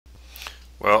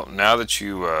Well, now that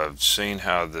you have seen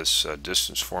how this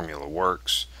distance formula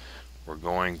works, we're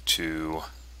going to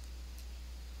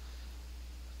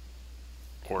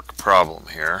work a problem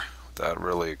here without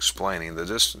really explaining the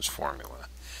distance formula.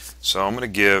 So I'm going to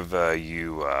give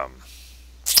you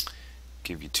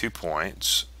 2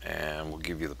 points, and we'll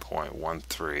give you the point 1,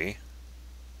 3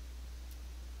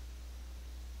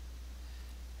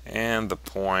 and the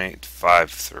point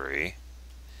 5, 3.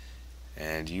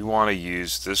 And you want to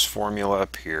use this formula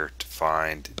up here to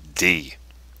find D.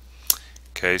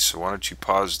 Okay, so why don't you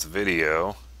pause the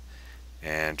video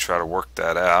and try to work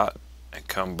that out and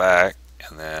come back,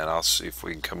 and then I'll see if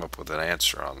we can come up with an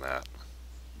answer on that.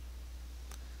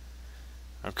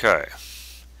 Okay,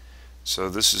 so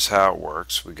this is how it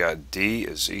works. We got D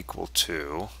is equal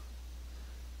to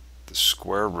the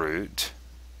square root.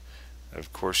 And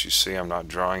of course, you see I'm not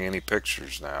drawing any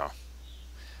pictures now.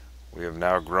 We have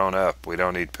now grown up. We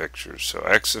don't need pictures. So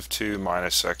x of 2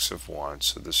 minus x of 1.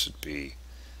 So this would be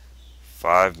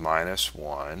 5 minus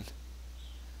 1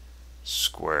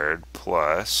 squared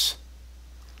plus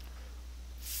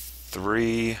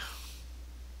 3.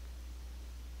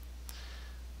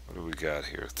 What do we got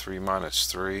here? 3 minus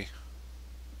 3.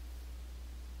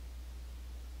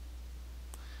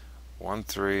 1,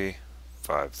 3,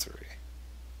 5, 3.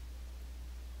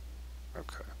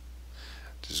 Okay.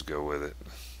 Just go with it.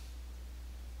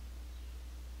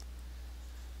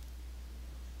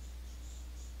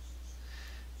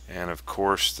 And of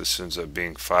course, this ends up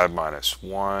being 5 minus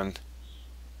 1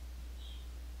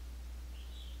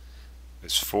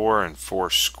 is 4, and 4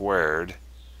 squared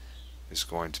is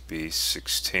going to be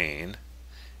 16.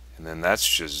 And then that's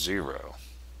just 0.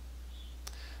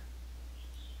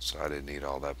 So I didn't need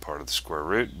all that part of the square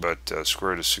root, but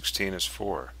square root of 16 is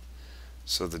 4.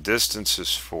 So the distance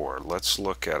is 4. Let's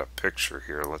look at a picture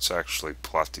here. Let's actually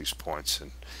plot these points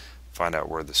and find out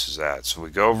where this is at. So we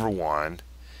go over 1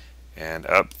 and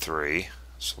up 3.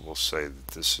 So we'll say that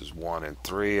this is 1 and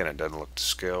 3, and it doesn't look to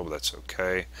scale, but that's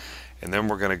okay. And then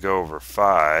we're going to go over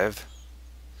 5.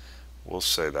 We'll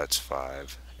say that's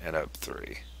 5 and up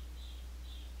 3.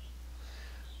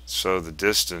 So the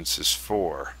distance is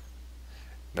 4.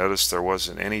 Notice there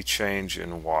wasn't any change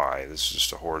in y. This is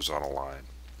just a horizontal line.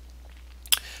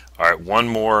 Alright, one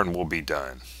more and we'll be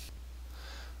done.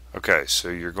 Okay, so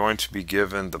you're going to be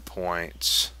given the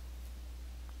points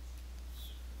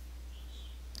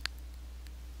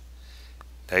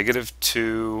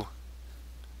 -2,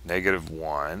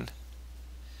 -1,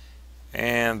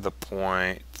 and the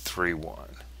point 3,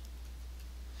 1.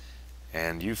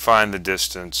 And you find the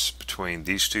distance between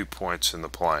these 2 points in the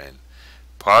plane.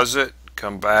 Pause it,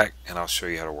 come back, and I'll show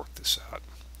you how to work this out.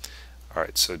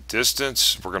 Alright, so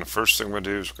distance, first thing we're going to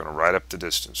do is we're going to write up the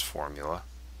distance formula.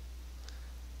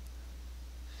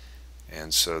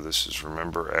 And so this is,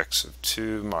 remember, x of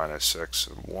 2 minus x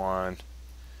of 1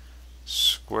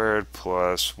 squared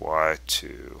plus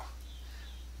y2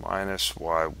 minus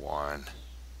y1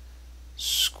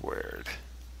 squared.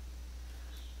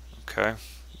 Okay,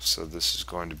 so this is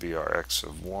going to be our x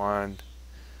of 1,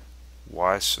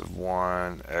 y sub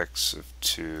 1, x of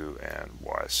 2, and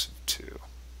y sub 2.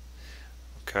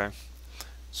 Okay,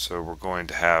 so we're going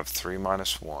to have 3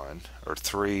 minus 1, or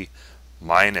 3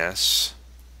 minus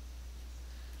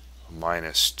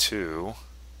 2,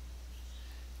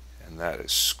 and that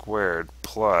is squared,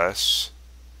 plus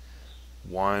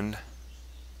 1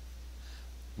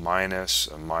 minus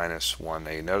a minus 1.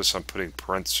 Now you notice I'm putting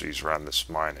parentheses around this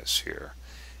minus here.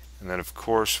 And then of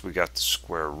course we got the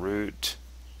square root.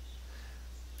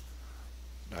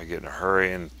 I get in a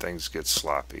hurry and things get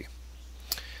sloppy.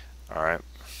 Alright,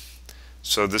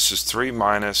 so this is 3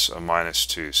 minus a minus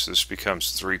 2, so this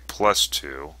becomes 3 plus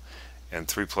 2, and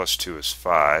 3 plus 2 is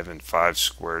 5, and 5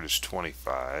 squared is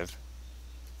 25.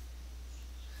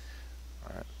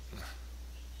 Alright.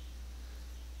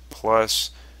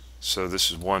 Plus, so this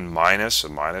is 1 minus a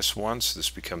minus 1, so this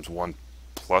becomes 1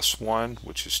 plus 1,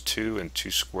 which is 2, and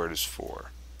 2 squared is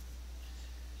 4.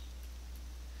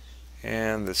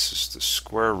 And this is the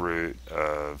square root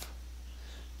of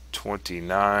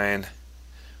 29,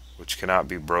 which cannot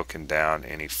be broken down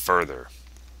any further.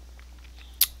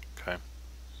 Okay.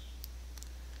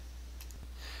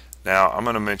 Now I'm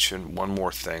going to mention one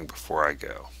more thing before I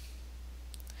go.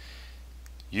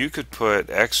 You could put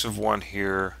x of 1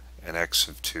 here and x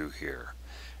of 2 here.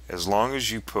 As long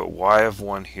as you put y of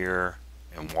 1 here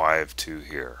and y of 2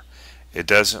 here, it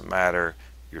doesn't matter,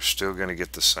 you're still going to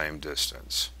get the same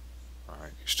distance.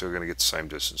 Alright, you're still going to get the same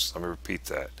distance. Let me repeat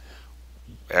that.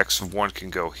 X of 1 can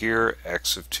go here,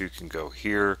 x of 2 can go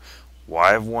here,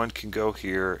 y of 1 can go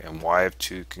here, and y of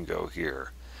 2 can go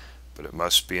here. But it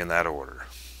must be in that order.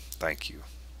 Thank you.